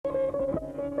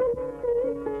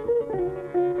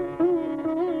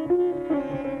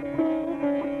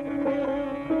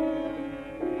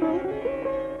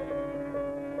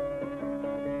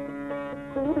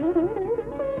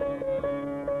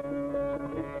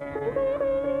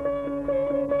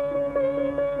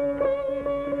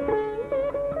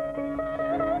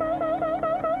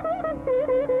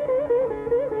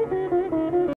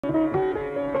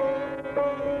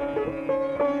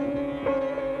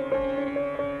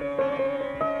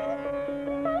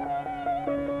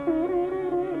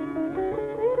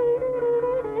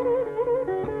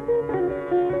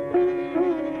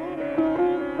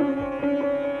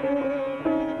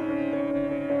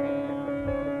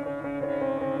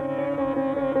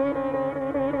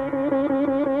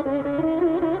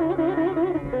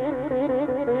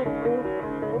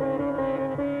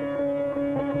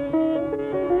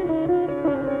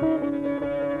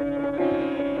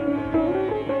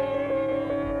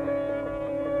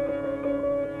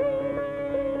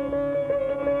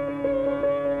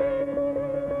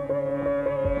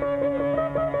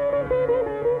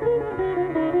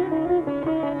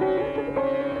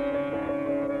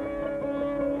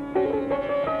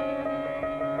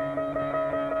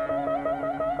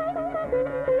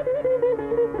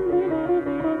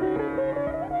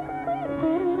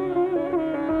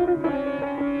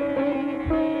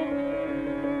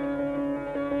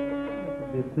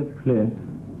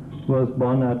was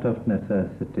born out of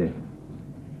necessity.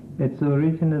 Its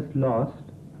origin is lost,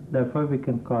 therefore we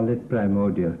can call it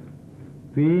primordial.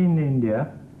 We in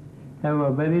India have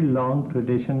a very long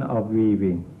tradition of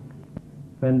weaving.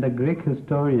 When the Greek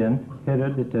historian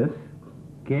Herodotus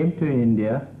came to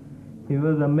India, he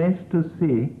was amazed to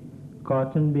see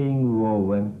cotton being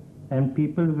woven and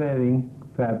people wearing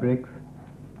fabrics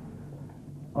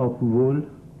of wool,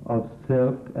 of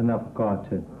silk, and of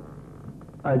cotton.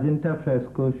 Ajanta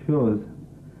fresco shows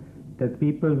that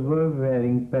people were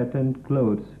wearing patterned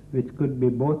clothes which could be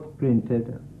both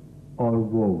printed or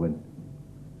woven.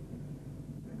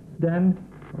 Then,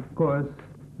 of course,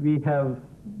 we have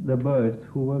the birds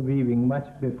who were weaving much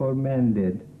before men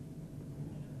did.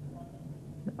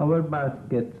 Our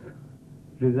baskets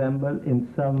resemble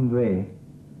in some way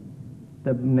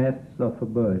the nests of a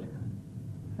bird,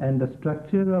 and the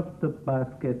structure of the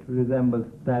basket resembles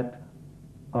that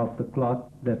of the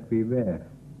cloth that we wear.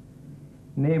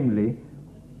 Namely,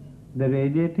 the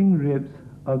radiating ribs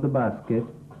of the basket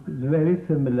is very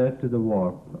similar to the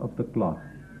warp of the cloth,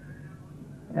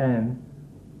 and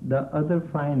the other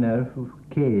finer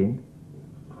cane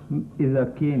is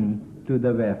akin to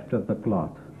the weft of the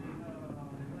cloth.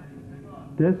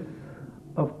 This,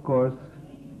 of course,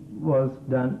 was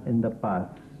done in the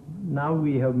past. Now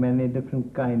we have many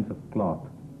different kinds of cloth.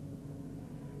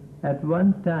 At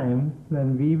one time,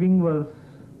 when weaving was,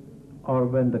 or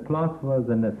when the cloth was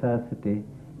a necessity,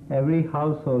 every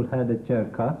household had a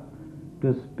charkha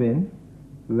to spin,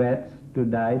 wets to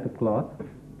dye the cloth,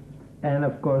 and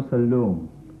of course a loom,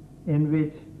 in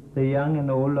which the young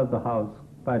and old of the house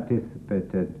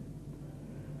participated.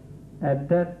 At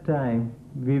that time,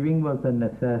 weaving was a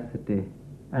necessity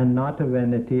and not a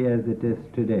vanity as it is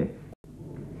today.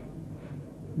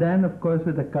 Then, of course,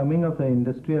 with the coming of the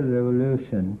Industrial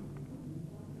Revolution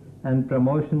and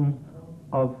promotion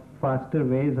of faster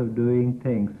ways of doing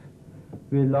things,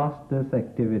 we lost this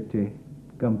activity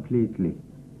completely.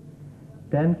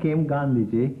 Then came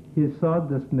Gandhiji. He saw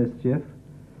this mischief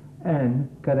and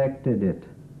corrected it.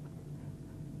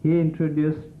 He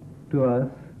introduced to us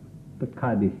the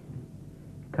khadi.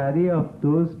 Khadi of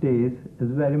those days is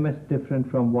very much different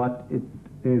from what it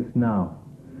is now.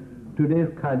 Today's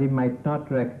khadi might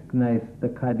not recognize the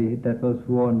khadi that was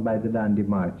worn by the Dandi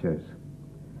marchers.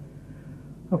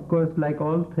 Of course, like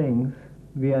all things,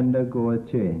 we undergo a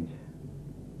change.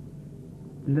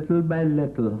 Little by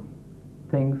little,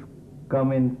 things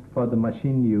come in for the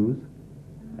machine use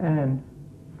and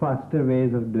faster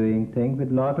ways of doing things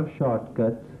with a lot of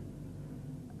shortcuts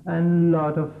and a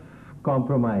lot of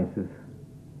compromises.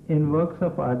 In works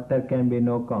of art, there can be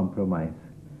no compromise.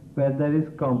 Where there is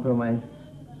compromise,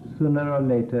 sooner or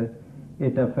later,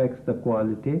 it affects the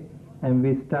quality, and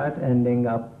we start ending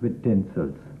up with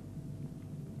tinsels.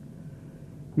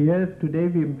 Here today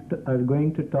we are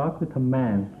going to talk with a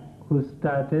man who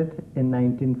started in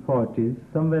 1940s,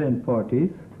 somewhere in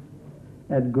 40s,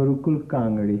 at Gurukul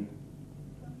Kangri,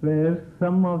 where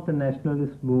some of the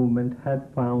nationalist movement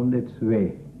had found its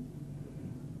way.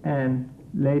 And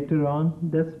later on,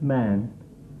 this man,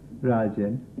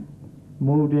 Rajen,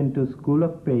 moved into School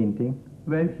of Painting,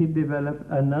 where he developed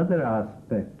another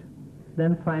aspect.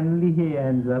 Then finally he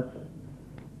ends up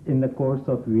in the course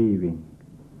of weaving.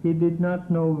 He did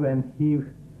not know when he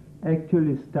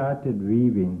actually started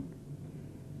weaving.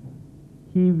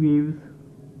 He weaves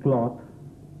cloth,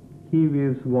 he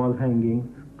weaves wall hangings,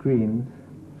 screens,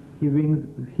 he weaves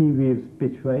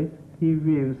pitchwise, he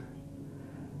weaves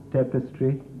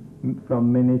tapestry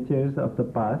from miniatures of the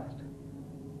past,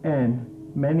 and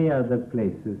many other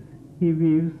places. He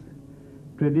weaves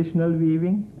traditional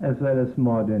weaving as well as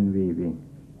modern weaving.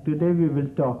 Today we will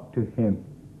talk to him.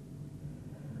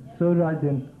 So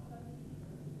Rajen,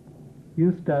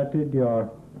 you started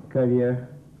your career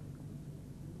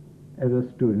as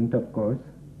a student, of course,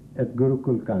 at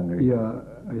Gurukul Kangri. Yeah,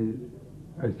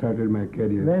 I started my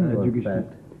career. When was that?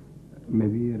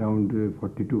 Maybe around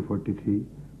 42, 43.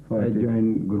 I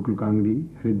joined Gurukul Kangri,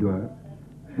 Haridwar,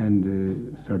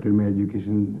 and started my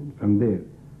education from there.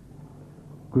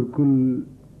 Gurukul,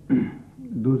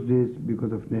 those days,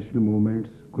 because of national movements,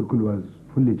 Gurukul was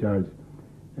fully charged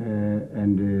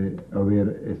and aware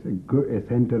as a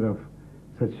center of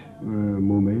such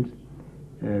movements,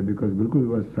 because Gurukul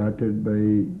was started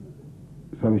by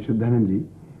Swami Shuddhananji,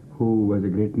 who was a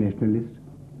great nationalist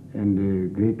and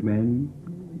a great man,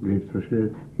 great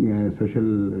social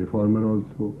reformer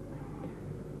also.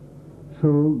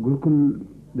 So Gurukul,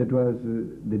 that was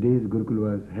the days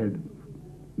Gurukul had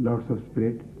lots of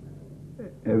spirit.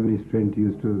 Every student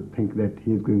used to think that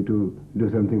he is going to do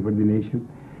something for the nation.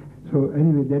 So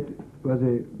anyway, that was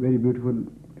a very beautiful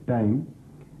time.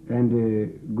 And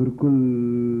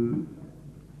Gurukul,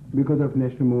 because of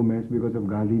national movements, because of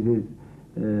Gandhi's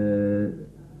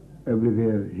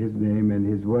everywhere his name and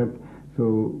his work,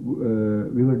 so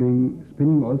we were doing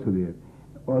spinning also there.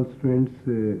 All students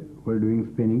were doing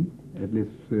spinning at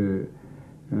least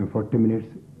 40 minutes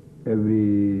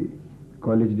every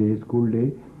college day, school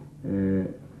day,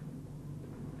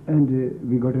 and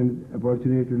we got an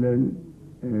opportunity to learn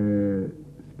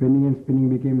spinning, and spinning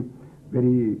became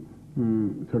very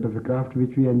sort of a craft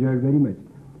which we enjoyed very much.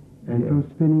 And from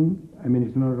spinning, I mean,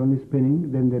 it's not only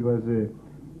spinning, then there was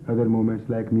other moments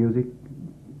like music.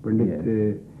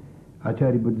 Pandit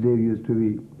Acharya Buddhadev used to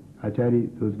be Acharya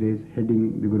those days,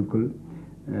 heading the Gurukul,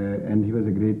 and he was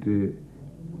a great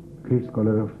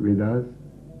scholar of Vedas,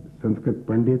 Sanskrit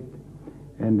Pandit,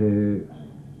 and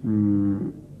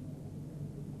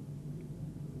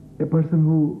a person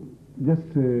who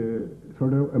just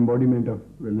sort of embodiment of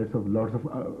lots of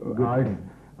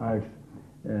arts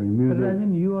and music. But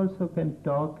Rajen, you also can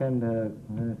talk and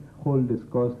hold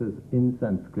discourses in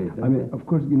Sanskrit. I mean, of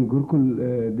course, in Gurukul,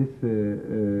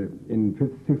 in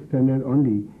 5th, 6th standard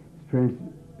only, students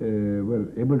were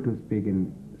able to speak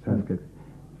in Sanskrit.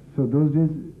 So those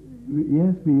days,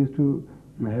 yes, we used to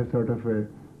have sort of a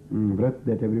vrat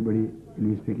that everybody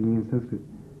will be speaking in Sanskrit.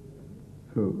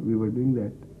 So we were doing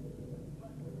that.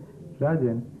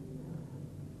 Rajen,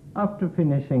 after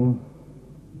finishing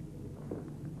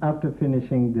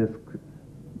this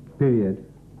period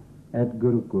at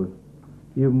Gurukul,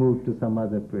 you moved to some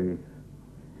other place.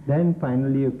 Then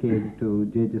finally you came to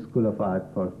JJ School of Art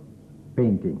for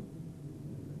painting.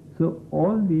 So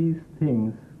all these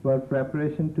things were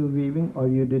preparation to weaving, or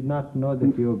you did not know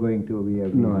that you were going to be a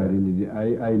weaver? No, I really did.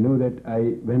 I know that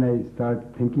when I start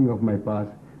thinking of my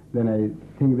past, then I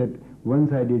think that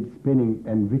once I did spinning,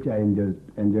 and which I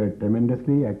enjoyed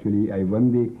tremendously. Actually, I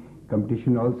won the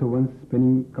competition also once,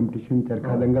 spinning competition,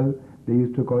 Charkha Dangal, they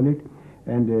used to call it.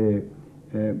 And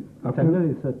Dangal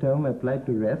is a term applied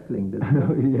to wrestling,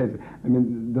 doesn't it? Yes, I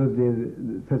mean, those days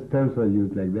such terms were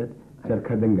used like that,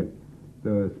 Charkha Dangal,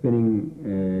 the spinning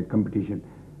competition.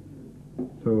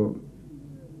 So,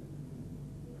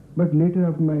 but later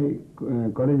after my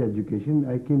college education,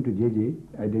 I came to JJ,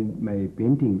 I did my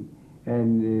painting,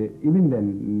 and even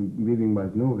then weaving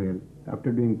was nowhere.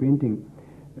 After doing painting,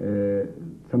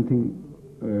 something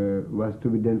was to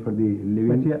be done for the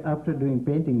living. But after doing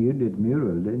painting, you did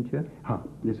mural, didn't you?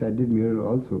 Yes, I did mural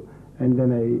also. And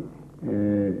then I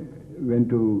went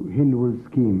to Hillwood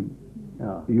scheme,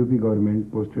 UP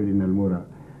government posted in Almora.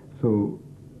 So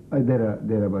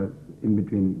there I was in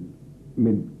between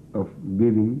mid of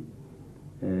weaving,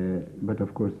 but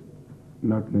of course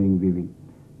not knowing weaving.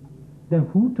 Then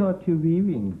who taught you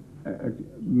weaving?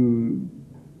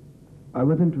 I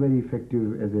wasn't very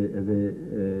effective as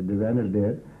a designer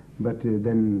there, but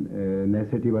then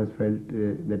necessity was felt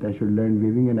that I should learn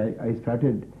weaving, and I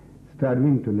started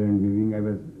striving to learn weaving. I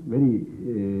was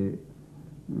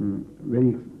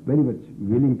very much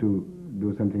willing to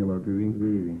do something about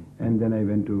weaving. And then I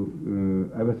went to,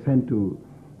 I was sent to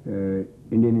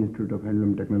Indian Institute of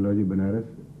Handloom Technology, Banaras,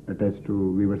 attached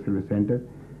to Weaver Service Center.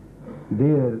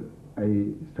 There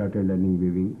I started learning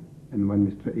weaving, and one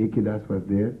Mr. A.K. Das was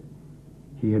there.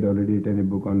 He had already written a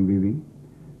book on weaving.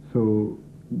 So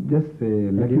just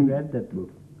Have you read that book?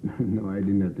 No, I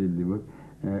did not read the book.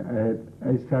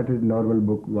 I started normal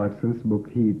book, Watson's book.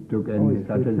 He took and he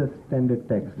started. It's a standard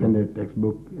text. Standard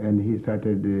textbook, and he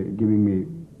started giving me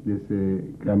this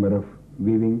grammar of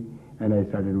weaving, and I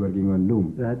started working on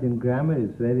loom. Rajen, grammar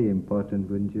is very important,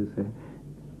 wouldn't you say?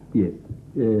 Yes,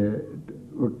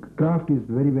 craft is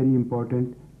very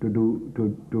important to do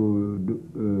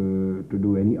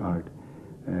any art.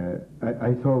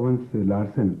 I saw once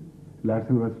Larsen.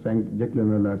 Larsen was Jack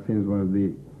Leonard Larsen is one of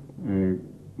the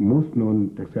most known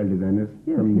textile designers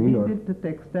from New York. He did the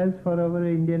textiles for our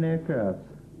Indian aircrafts.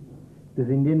 This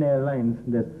Indian Airlines,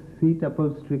 the seat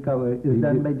upholstery cover is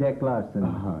done by Jack Larsen.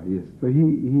 Yes. So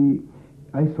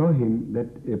I saw him, that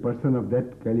a person of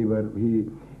that caliber,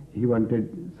 he wanted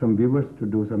some weavers to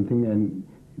do something, and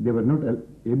they were not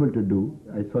able to do.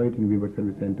 I saw it in Weaver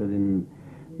Service Center in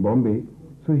Bombay.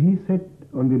 So he sat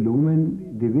on the loom,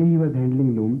 and the way he was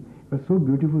handling loom was so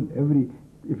beautiful.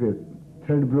 If a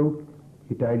thread broke,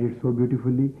 he tied it so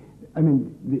beautifully. I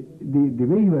mean, the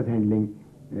way he was handling,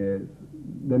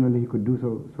 then only he could do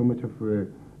so much of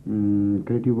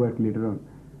creative work later on.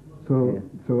 So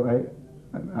I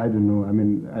don't know. I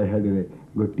mean, I had a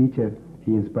good teacher.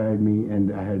 He inspired me,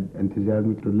 and I had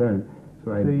enthusiasm to learn.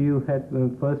 So you had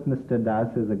first Mr.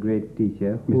 Das is a great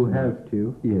teacher who helped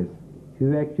you. Yes.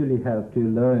 Who actually helped you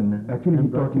learn. Actually, he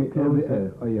taught me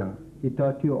closer. He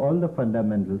taught you all the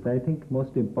fundamentals. I think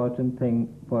most important thing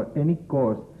for any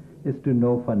course is to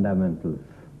know fundamentals.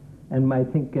 And I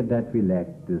think that we lack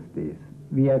these days.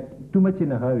 We are too much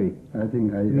in a hurry. I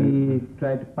think we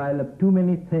try to pile up too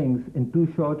many things in too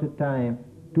short a time,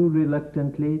 too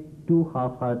reluctantly, too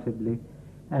half-heartedly,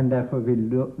 and therefore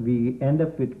we end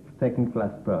up with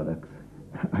second-class products.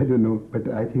 I don't know, but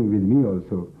I think with me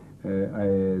also,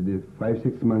 the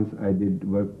 5-6 months I did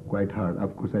work quite hard.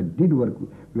 Of course, I did work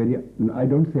I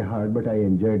don't say hard, but I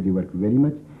enjoyed the work very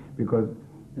much because.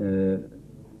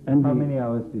 And how many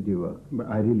hours did you work?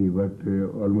 I really worked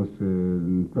almost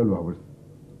 12 hours.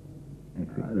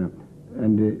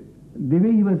 And the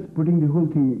way he was putting the whole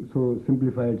thing so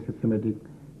simplified, systematic,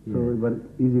 so it was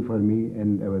easy for me,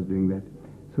 and I was doing that.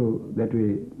 So that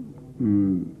way,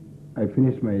 I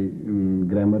finished my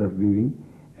grammar of weaving,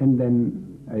 and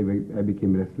then I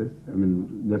became restless. I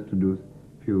mean, just to do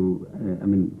few,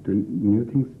 to new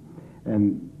things,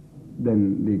 and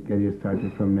then the career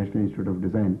started from National Institute of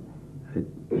Design to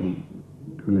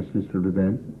National Institute of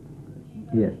Design.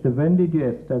 Yes. So when did you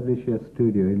establish your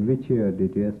studio? In which year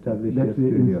did you establish your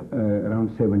studio?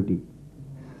 Around 70.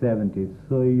 70.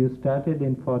 So you started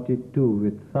in 42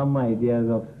 with some ideas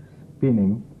of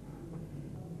spinning.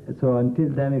 So until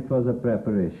then it was a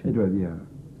preparation. It was, yeah.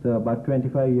 So about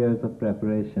 25 years of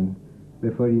preparation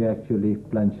before you actually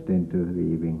plunged into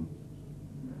weaving.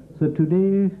 So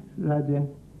today, Rajen,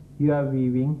 you are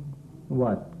weaving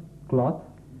what? Cloth?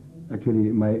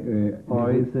 Actually,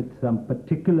 or is it some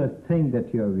particular thing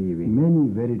that you are weaving? Many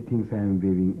varied things I am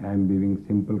weaving. I am weaving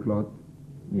simple cloth.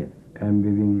 Yes. I am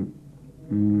weaving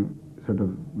sort of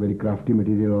very crafty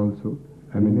material also.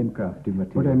 I mean crafty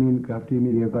material. What I mean crafty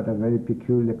material? You've got a very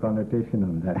peculiar connotation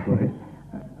on that word.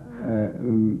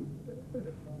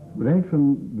 Right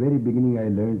from very beginning I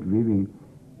learned weaving.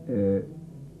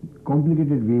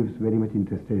 Complicated weaves very much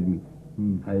interested me.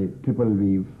 I triple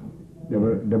weave,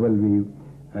 double weave.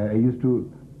 I used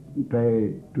to try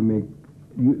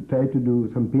to do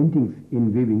some paintings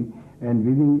in weaving, and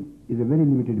weaving is a very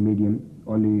limited medium,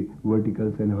 only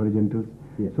verticals and horizontals.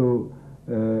 Yes. So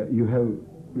you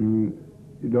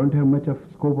don't have much of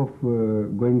scope of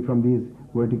going from these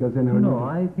verticals and horizontals. No,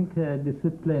 I think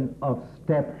discipline of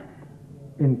step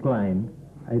incline,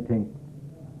 I think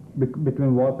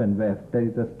between warp and weft there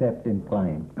is a stepped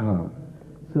incline.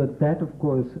 So that, of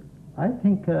course, I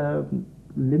think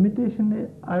limitation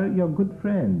are your good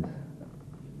friends.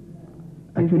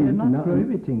 Actually, they are not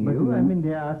prohibiting you. I mean,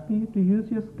 they are asking you to use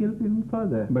your skills even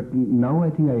further. But now I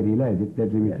think I realize it,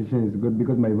 that limitation is good,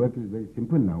 because my work is very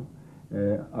simple now.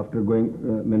 After going,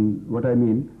 what I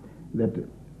mean, that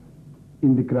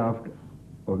in the craft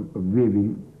of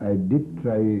weaving, I did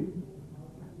try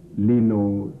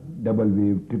lino, double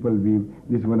weave, triple weave.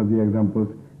 This is one of the examples,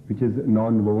 which is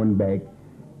non-woven bag.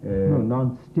 No,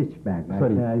 non-stitch bag.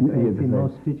 Sorry, I see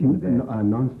no stitching there.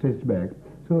 Non-stitch bag.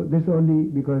 So this only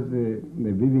because the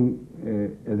weaving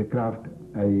as a craft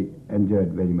I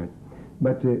enjoyed very much.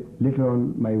 But later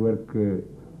on, my work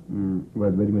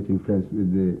was very much influenced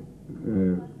with the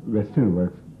Western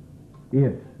works.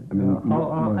 Yes. I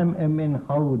mean,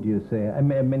 how would you say?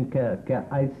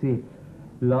 I see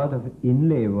a lot of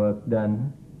inlay work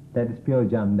done that is pure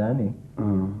Jamdani.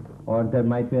 Or there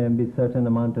might be certain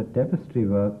amount of tapestry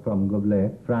work from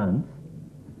Goblet, France.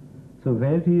 So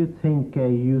where do you think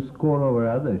you score over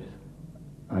others?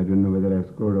 I don't know whether I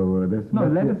scored over others. No,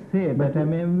 let us say, but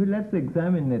let's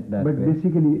examine it that way. But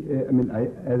basically,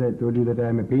 as I told you that I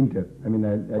am a painter. I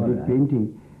did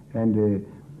painting, and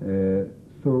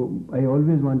so I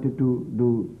always wanted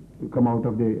to come out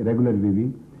of the regular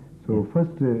weaving. So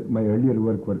first, my earlier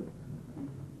work were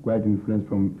quite influenced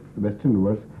from Western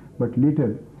works, but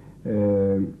later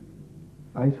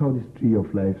I saw this tree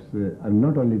of life. I'm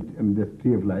not only this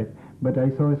tree of life, but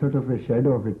I saw a sort of a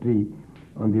shadow of a tree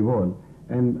on the wall,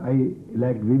 and I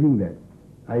liked weaving that.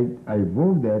 I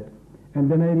wove that, and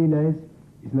then I realized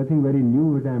it's nothing very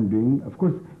new what I'm doing. Of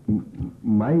course,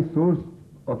 my source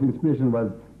of inspiration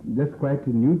was just quite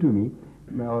new to me,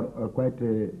 or quite...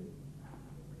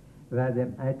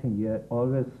 Rajen, I think you're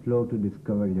always slow to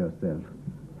discover yourself.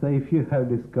 So if you have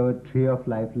discovered Tree of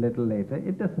Life a little later,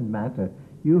 it doesn't matter.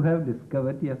 You have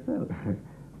discovered yourself.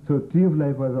 So Tree of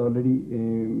Life was already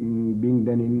being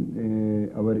done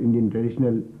in our Indian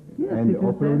traditional, and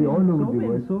probably all over the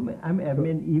world. I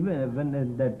mean, even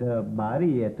when that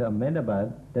Bari at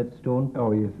Ahmedabad, that stone,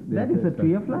 that is a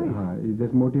Tree of Life.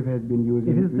 This motif has been used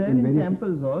It is there in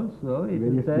temples also. It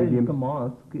is there in the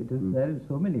mosque. It is there in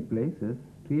so many places.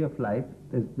 Tree of Life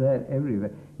is there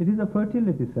everywhere. It is a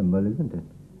fertility symbol, isn't it?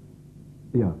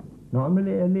 Yeah.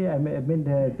 Normally, earlier,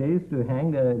 they used to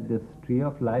hang this tree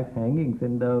of life hangings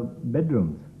in the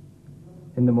bedrooms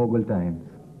in the Mughal times.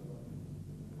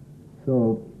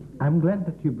 So I'm glad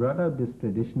that you brought out this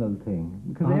traditional thing,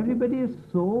 because everybody is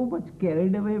so much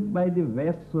carried away by the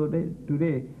West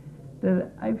today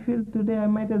that I feel today I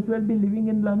might as well be living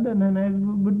in London and I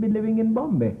would be living in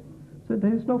Bombay. So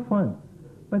there is no fun.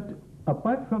 But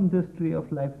apart from this tree of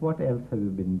life, what else have you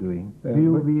been doing? Do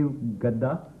you weave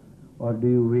gadda, or do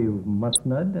you weave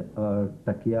masnad or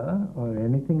takia or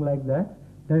anything like that?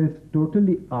 That is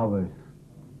totally ours.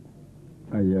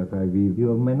 Yes, I weave.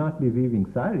 You may not be weaving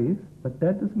saris, but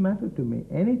that doesn't matter to me.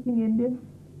 Anything Indian?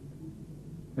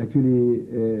 Actually,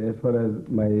 as far as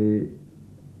my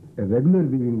regular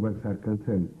weaving works are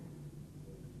concerned,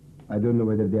 I don't know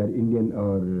whether they are Indian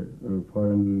or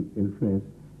foreign influence,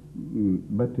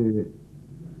 but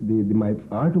my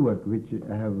artwork, which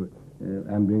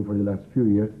I'm doing for the last few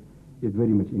years, is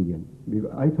very much Indian.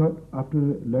 Because I thought after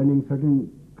learning certain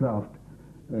craft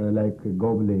like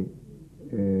goblet,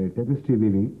 tapestry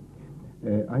weaving,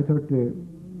 I thought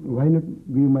why not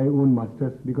weave my own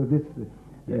masters, because this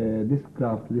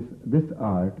craft, this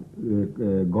art,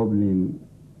 gobelin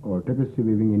or tapestry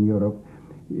weaving in Europe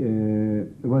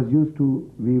was used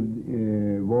to weave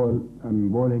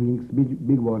wall hangings,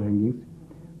 big wall hangings,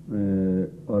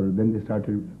 or then they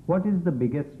started. What is the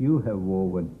biggest you have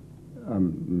woven?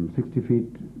 60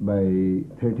 feet by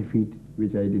 30 feet,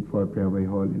 which I did for Prabhay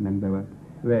Hall in Ahmedabad.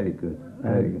 Very good.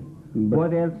 Very good.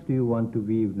 What else do you want to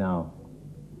weave now?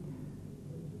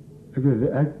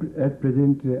 At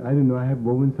present, I don't know, I have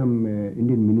woven some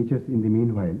Indian miniatures in the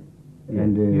meanwhile. Yes.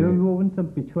 And you have woven some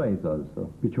pichwais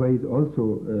also. Pichwais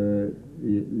also,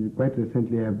 quite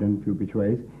recently I have done few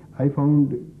pichwais. I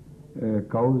found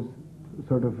cows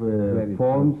sort of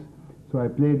forms, so I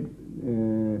played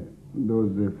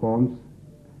those forms.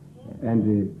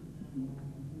 And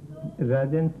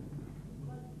Rajen,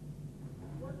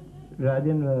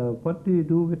 what do you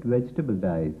do with vegetable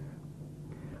dyes?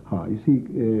 You see,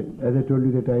 as I told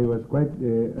you that I was quite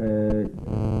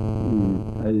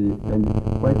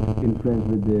influenced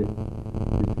with this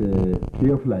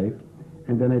tree of life,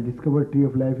 and then I discovered tree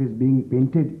of life is being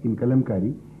painted in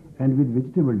kalamkari and with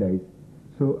vegetable dyes.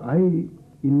 So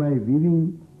in my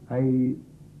weaving, I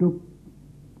took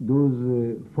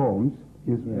those forms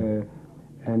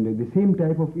and the same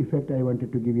type of effect I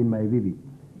wanted to give in my weaving.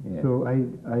 Yeah. So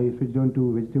I switched on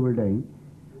to vegetable dyeing,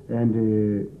 and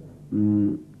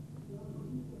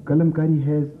kalamkari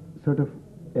has sort of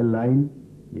a line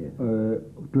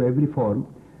to every form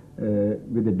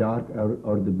with the dark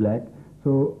or the black.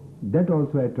 So that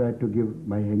also I tried to give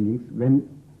my hangings when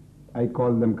I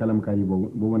call them kalamkari,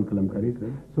 woven kalamkari.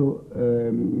 Okay. So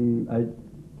I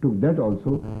took that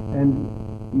also, and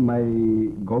my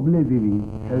goblet weaving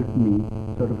helped me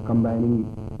sort of combining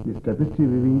this tapestry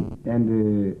weaving and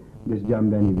this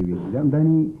jamdani weaving.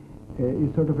 Jamdani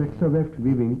is sort of extra weft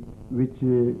weaving, which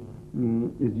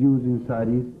is used in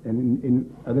saris and in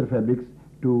other fabrics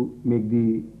to make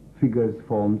the figures,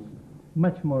 forms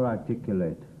much more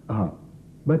articulate.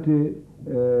 But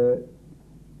to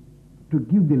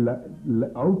give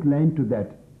the outline to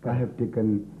that, I have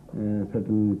taken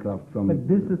certain craft from. But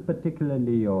this is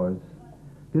particularly yours.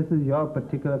 This is your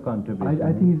particular contribution.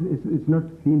 I think it's not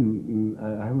seen.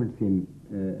 I haven't seen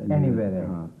anywhere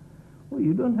else. Oh,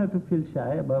 you don't have to feel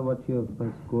shy about what you're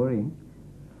scoring.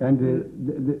 And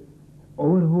the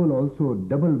overhaul also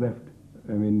double weft.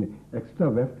 I mean, extra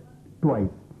weft twice.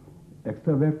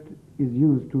 Extra weft is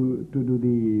used to do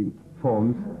the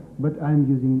forms, but I'm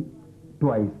using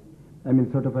twice. I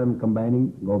mean, sort of I'm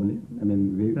combining goblet. I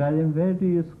mean, Rajen, where do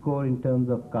you score in terms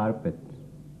of carpets?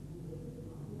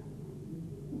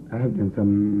 I have done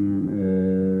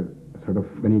some sort of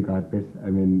funny carpets. I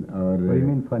mean, or what do you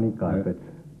mean funny carpets?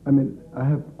 I mean, I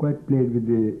have quite played with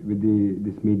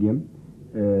this medium,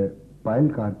 pile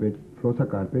carpet, flosa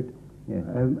carpet. Yes.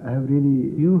 I have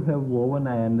really. You have woven,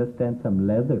 I understand, some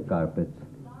leather carpets.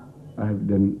 I have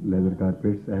done leather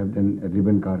carpets. I have done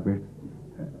ribbon carpets.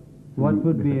 What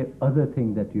would be other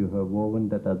thing that you have woven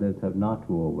that others have not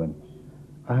woven?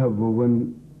 I have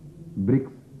woven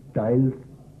bricks, tiles,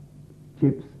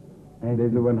 chips. And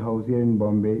there's one house here in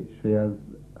Bombay, Shreya's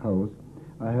house.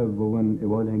 I have woven a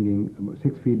wall hanging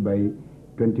 6 feet by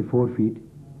 24 feet.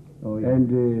 Oh, yeah. And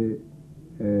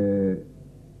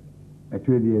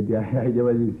actually the idea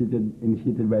was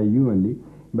initiated by you only,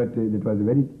 but it was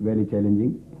very, very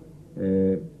challenging.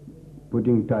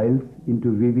 Putting tiles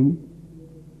into weaving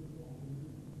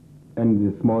and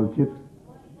the small chips.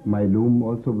 My loom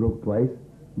also broke twice,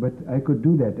 but I could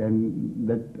do that, and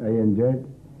that I enjoyed.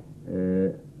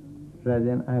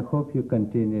 Rajen, I hope you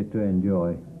continue to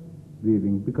enjoy.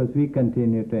 weaving, because we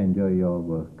continue to enjoy your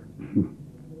work.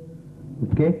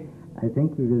 Okay? I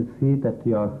think we will see that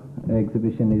your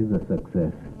exhibition is a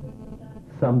success.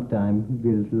 Sometime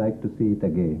we'll like to see it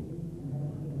again.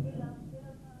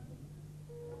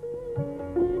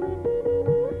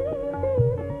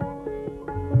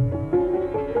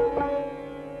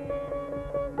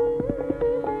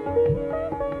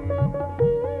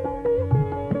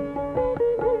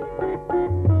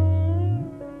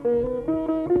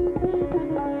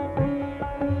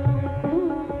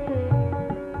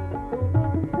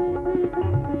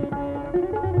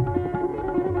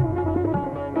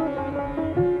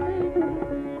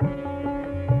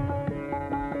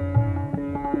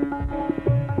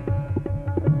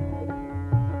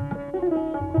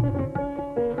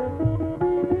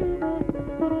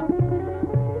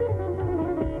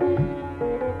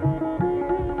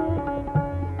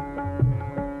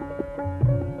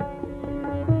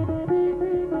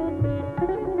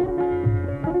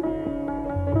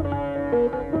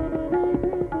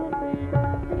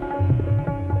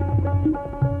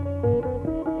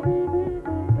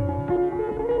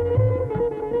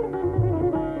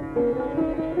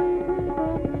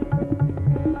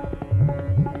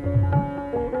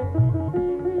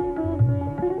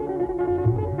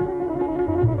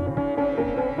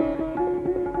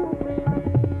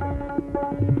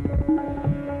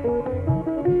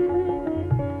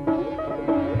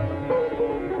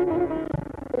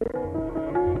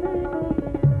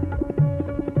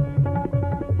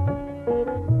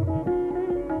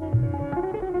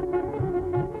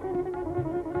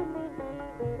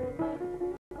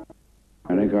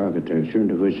 Architecture,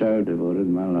 to which I have devoted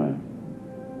my life.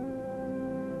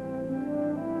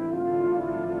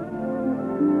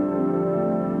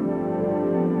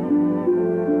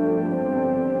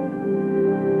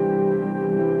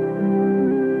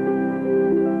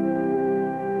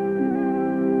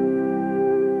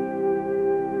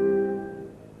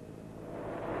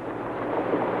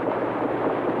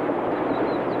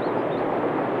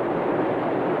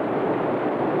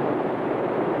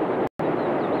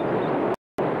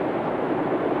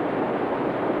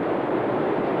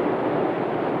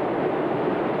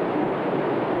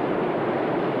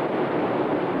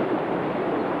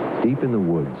 Deep in the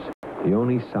woods, the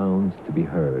only sounds to be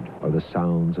heard are the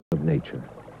sounds of nature.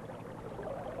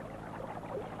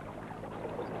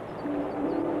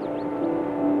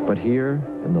 But here,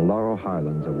 in the laurel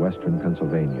highlands of western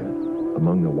Pennsylvania,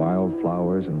 among the wild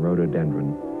flowers and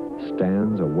rhododendron,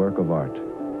 stands a work of art.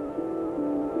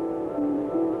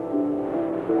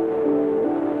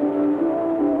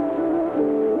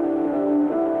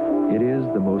 It is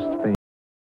the most famous